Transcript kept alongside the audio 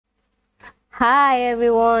Hi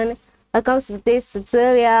everyone, welcome to today's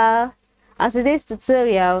tutorial. And today's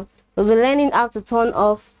tutorial, we'll be learning how to turn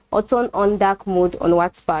off or turn on dark mode on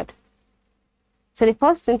Wattpad. So the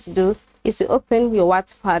first thing to do is to open your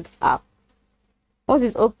Wattpad app. Once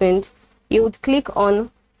it's opened, you would click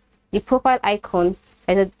on the profile icon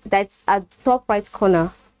that's at the top right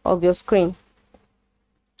corner of your screen.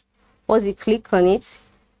 Once you click on it,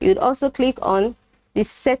 you would also click on the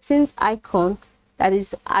settings icon that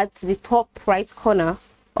is at the top right corner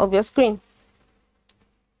of your screen.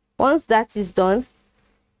 Once that is done,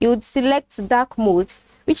 you would select dark mode,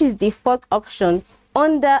 which is the default option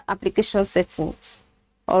under application settings.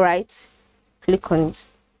 All right, click on it.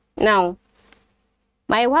 Now,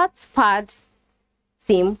 my Wattpad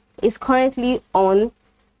theme is currently on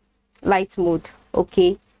light mode.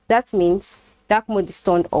 Okay, that means dark mode is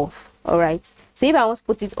turned off. All right, so if I want to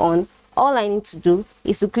put it on, all I need to do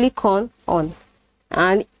is to click on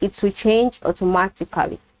and it will change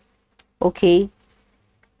automatically. Okay,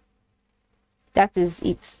 that is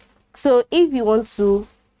it. So if you want to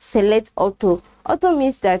select auto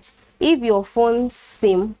means that if your phone's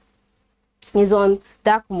theme is on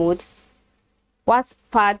dark mode,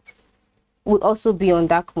 Wattpad would also be on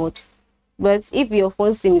dark mode. But if your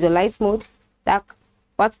phone's theme is on light mode,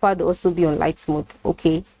 Wattpad will also be on light mode.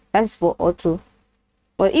 Okay, that's for auto.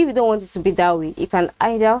 But if you don't want it to be that way, you can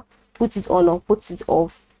either put it on or put it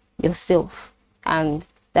off yourself, and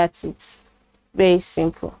that's it. Very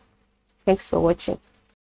simple. Thanks for watching.